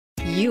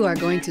You are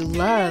going to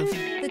love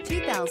the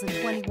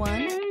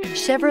 2021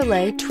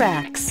 Chevrolet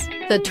Trax.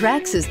 The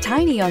Trax is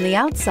tiny on the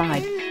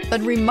outside, but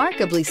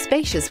remarkably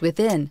spacious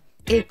within.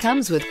 It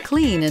comes with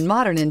clean and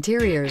modern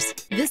interiors.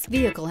 This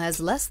vehicle has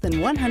less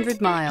than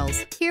 100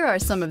 miles. Here are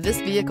some of this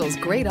vehicle's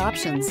great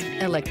options: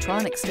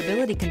 electronic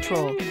stability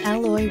control,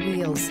 alloy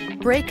wheels,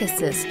 brake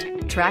assist,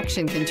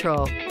 traction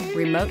control,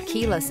 remote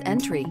keyless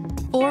entry,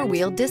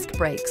 four-wheel disc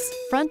brakes,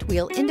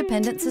 front-wheel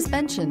independent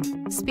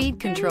suspension, speed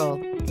control,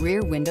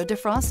 rear window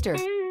defroster,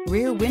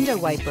 rear window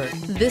wiper.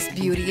 This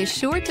beauty is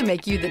sure to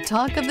make you the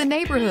talk of the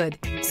neighborhood.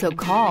 So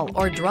call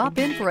or drop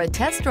in for a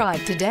test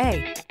drive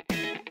today.